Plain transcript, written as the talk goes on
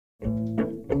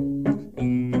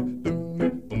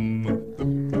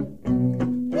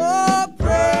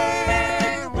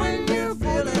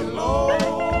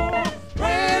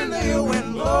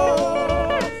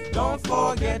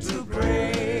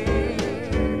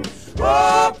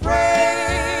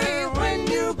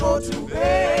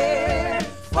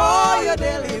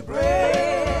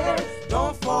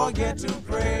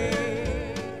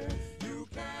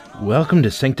Welcome to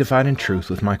Sanctified in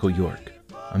Truth with Michael York,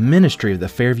 a ministry of the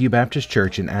Fairview Baptist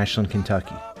Church in Ashland,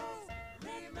 Kentucky.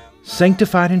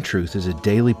 Sanctified in Truth is a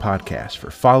daily podcast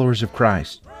for followers of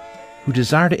Christ who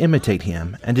desire to imitate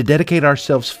Him and to dedicate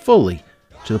ourselves fully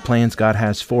to the plans God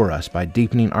has for us by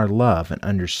deepening our love and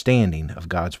understanding of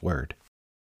God's Word.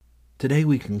 Today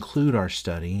we conclude our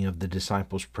study of the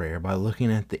disciples' prayer by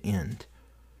looking at the end.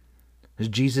 As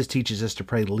Jesus teaches us to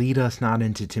pray, "Lead us not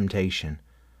into temptation,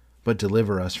 but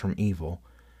deliver us from evil,"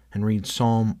 and read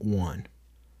Psalm 1.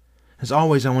 As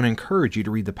always, I want to encourage you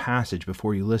to read the passage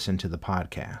before you listen to the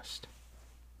podcast.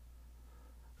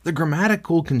 The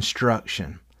grammatical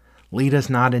construction, "lead us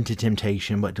not into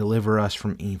temptation, but deliver us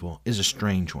from evil," is a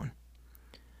strange one.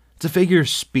 It's a figure of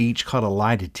speech called a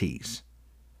litotes.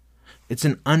 It's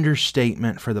an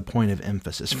understatement for the point of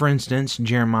emphasis. For instance,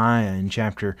 Jeremiah in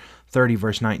chapter 30,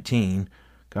 verse 19,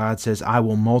 God says, "I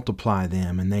will multiply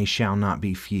them, and they shall not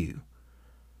be few.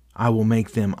 I will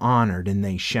make them honored, and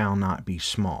they shall not be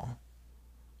small."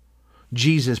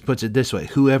 Jesus puts it this way,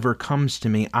 "Whoever comes to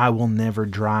me, I will never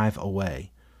drive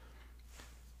away."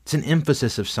 It's an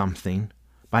emphasis of something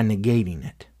by negating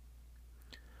it.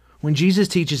 When Jesus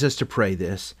teaches us to pray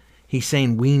this, He's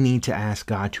saying we need to ask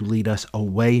God to lead us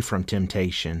away from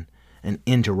temptation and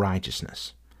into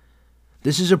righteousness.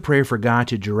 This is a prayer for God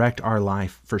to direct our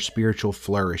life for spiritual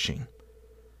flourishing.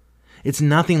 It's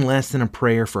nothing less than a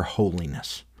prayer for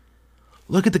holiness.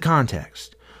 Look at the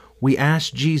context. We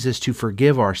ask Jesus to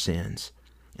forgive our sins,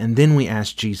 and then we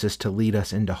ask Jesus to lead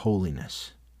us into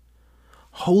holiness.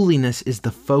 Holiness is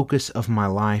the focus of my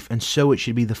life, and so it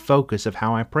should be the focus of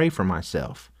how I pray for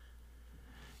myself.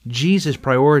 Jesus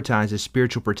prioritizes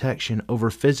spiritual protection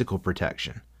over physical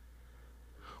protection.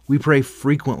 We pray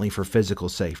frequently for physical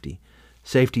safety,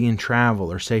 safety in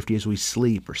travel, or safety as we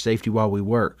sleep, or safety while we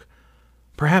work.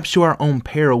 Perhaps to our own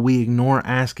peril, we ignore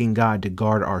asking God to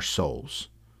guard our souls.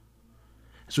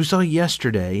 As we saw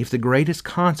yesterday, if the greatest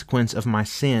consequence of my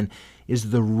sin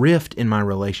is the rift in my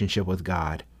relationship with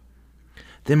God,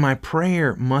 then my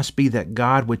prayer must be that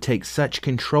God would take such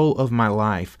control of my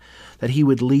life that He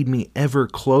would lead me ever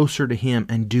closer to Him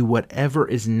and do whatever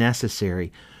is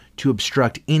necessary to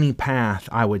obstruct any path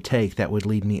I would take that would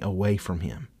lead me away from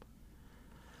Him.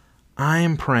 I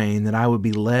am praying that I would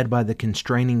be led by the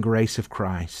constraining grace of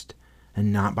Christ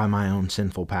and not by my own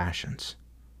sinful passions.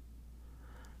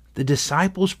 The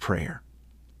disciples' prayer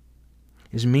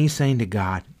is me saying to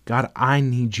God, "God, I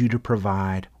need you to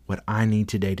provide what I need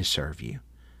today to serve you.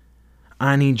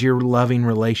 I need your loving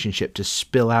relationship to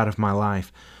spill out of my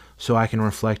life so I can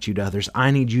reflect you to others.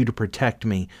 I need you to protect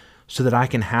me so that I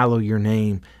can hallow your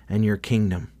name and your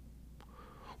kingdom."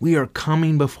 We are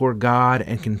coming before God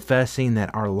and confessing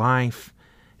that our life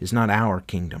is not our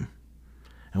kingdom,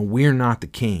 and we're not the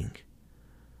king.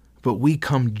 But we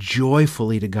come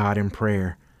joyfully to God in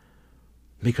prayer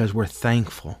because we're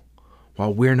thankful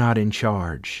while we're not in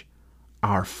charge,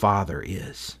 our Father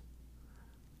is.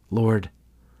 Lord,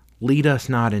 lead us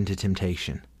not into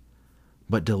temptation,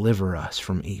 but deliver us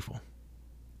from evil.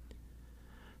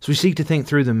 So we seek to think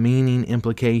through the meaning,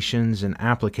 implications, and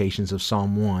applications of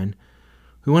Psalm 1.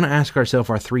 We want to ask ourselves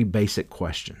our three basic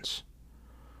questions.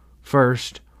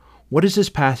 First, what does this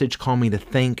passage call me to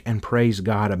think and praise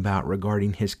God about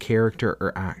regarding His character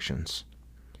or actions?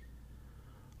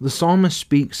 The psalmist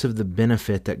speaks of the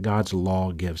benefit that God's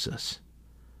law gives us.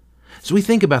 So we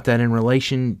think about that in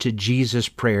relation to Jesus'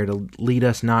 prayer to lead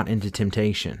us not into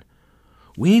temptation.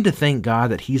 We need to thank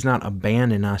God that He's not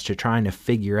abandoned us to trying to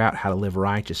figure out how to live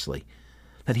righteously,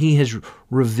 that He has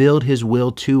revealed His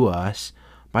will to us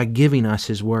by giving us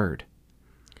His Word.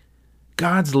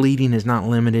 God's leading is not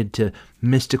limited to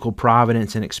mystical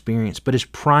providence and experience, but is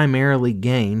primarily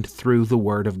gained through the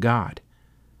Word of God.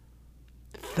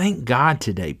 Thank God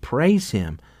today. Praise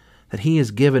Him that He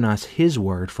has given us His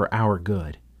Word for our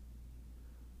good.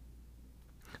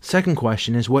 Second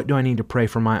question is, what do I need to pray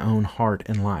for my own heart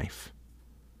and life?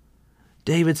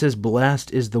 David says,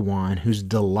 "Blessed is the one whose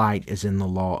delight is in the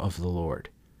law of the Lord."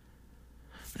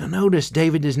 Now notice,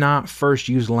 David does not first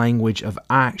use language of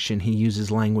action. He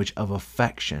uses language of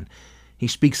affection. He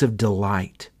speaks of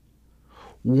delight.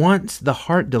 Once the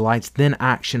heart delights, then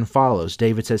action follows.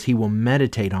 David says he will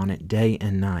meditate on it day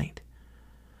and night.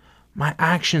 My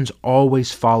actions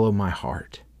always follow my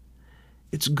heart.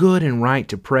 It's good and right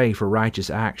to pray for righteous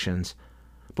actions,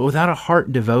 but without a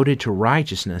heart devoted to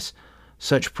righteousness,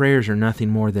 such prayers are nothing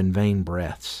more than vain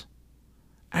breaths.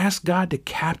 Ask God to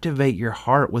captivate your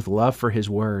heart with love for His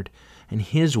Word and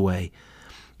His way,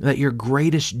 that your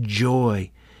greatest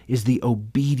joy is the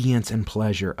obedience and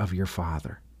pleasure of your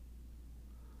Father.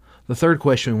 The third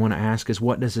question we want to ask is,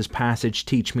 what does this passage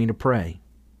teach me to pray?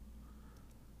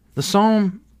 The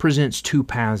psalm presents two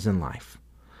paths in life,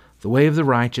 the way of the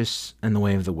righteous and the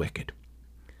way of the wicked.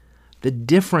 The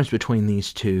difference between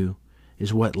these two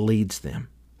is what leads them.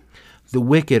 The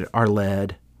wicked are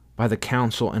led by the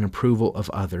counsel and approval of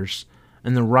others,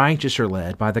 and the righteous are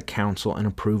led by the counsel and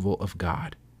approval of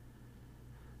God.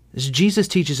 As Jesus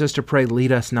teaches us to pray,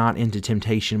 "Lead us not into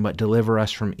temptation, but deliver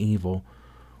us from evil,"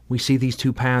 we see these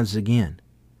two paths again.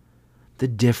 The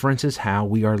difference is how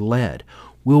we are led.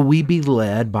 Will we be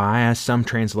led by, as some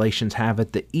translations have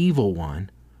it, the evil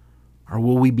one, or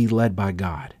will we be led by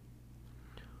God?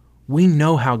 We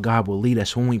know how God will lead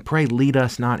us. When we pray, "Lead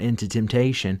us not into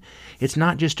temptation," it's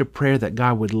not just a prayer that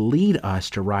God would lead us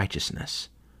to righteousness,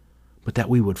 but that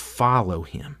we would follow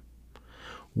Him.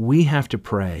 We have to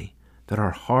pray that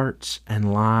our hearts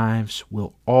and lives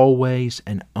will always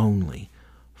and only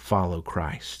follow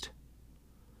Christ.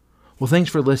 Well, thanks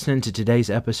for listening to today's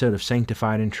episode of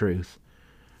Sanctified in Truth.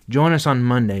 Join us on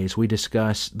Monday as we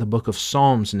discuss the book of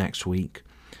Psalms next week,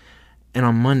 and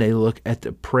on Monday look at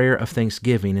the prayer of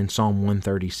thanksgiving in Psalm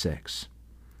 136.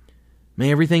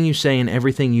 May everything you say and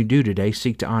everything you do today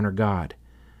seek to honor God.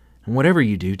 And whatever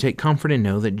you do, take comfort and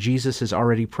know that Jesus has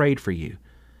already prayed for you,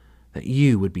 that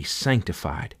you would be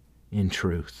sanctified in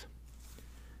truth.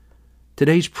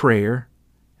 Today's prayer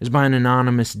is by an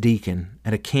anonymous deacon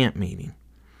at a camp meeting.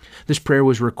 This prayer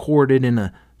was recorded in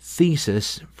a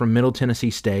thesis from Middle Tennessee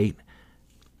State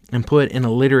and put in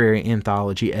a literary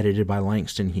anthology edited by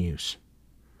Langston Hughes.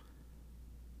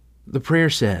 The prayer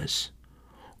says,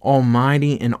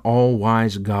 "Almighty and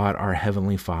all-wise God, our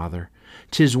Heavenly Father,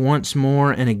 'tis once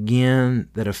more and again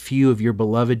that a few of your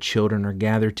beloved children are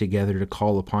gathered together to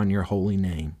call upon your holy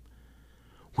name.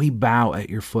 We bow at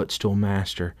your footstool,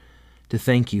 Master, to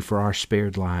thank you for our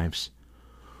spared lives.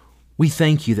 We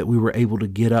thank you that we were able to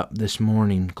get up this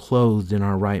morning clothed in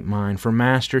our right mind. For,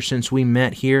 Master, since we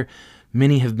met here,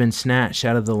 many have been snatched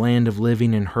out of the land of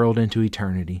living and hurled into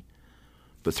eternity.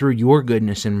 But through your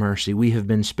goodness and mercy, we have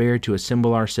been spared to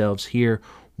assemble ourselves here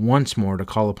once more to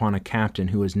call upon a captain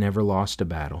who has never lost a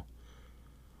battle.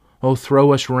 Oh, throw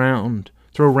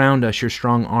round us your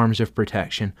strong arms of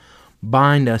protection.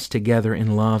 Bind us together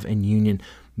in love and union.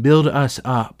 Build us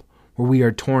up where we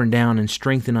are torn down and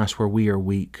strengthen us where we are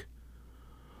weak.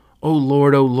 O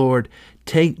Lord,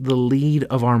 take the lead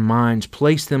of our minds.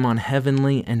 Place them on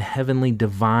heavenly and heavenly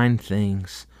divine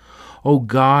things. O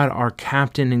God, our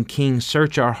captain and king,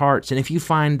 search our hearts, and if you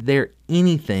find there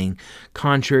anything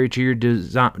contrary to your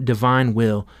divine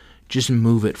will, just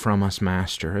move it from us,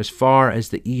 Master, as far as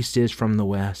the east is from the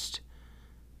west.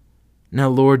 Now,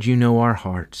 Lord, you know our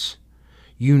hearts.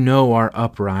 You know our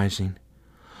uprising.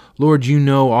 Lord, you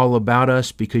know all about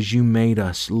us because you made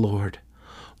us, Lord.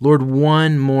 Lord,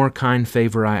 one more kind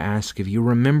favor I ask of you.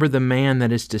 Remember the man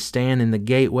that is to stand in the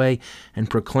gateway and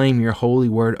proclaim your holy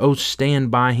word. Oh, stand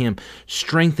by him.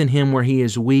 Strengthen him where he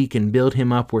is weak and build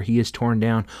him up where he is torn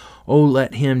down. Oh,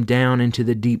 let him down into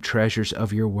the deep treasures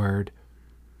of your word.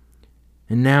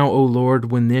 And now, O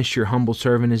Lord, when this your humble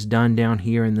servant is done down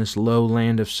here in this low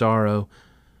land of sorrow,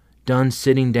 done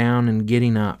sitting down and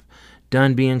getting up,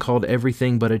 done being called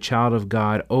everything but a child of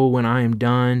God. Oh, when I am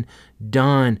done,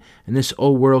 and this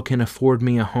old world can afford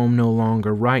me a home no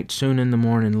longer, right soon in the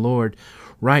morning, Lord,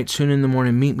 right soon in the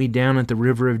morning, meet me down at the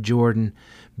river of Jordan.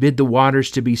 Bid the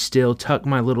waters to be still, tuck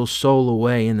my little soul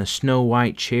away in the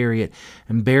snow-white chariot,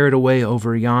 and bear it away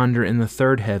over yonder in the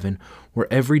third heaven, where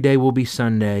every day will be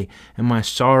Sunday, and my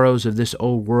sorrows of this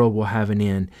old world will have an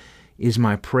end, is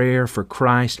my prayer for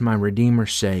Christ, my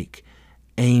Redeemer's sake.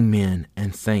 Amen,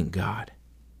 and thank God.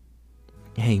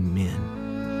 Amen.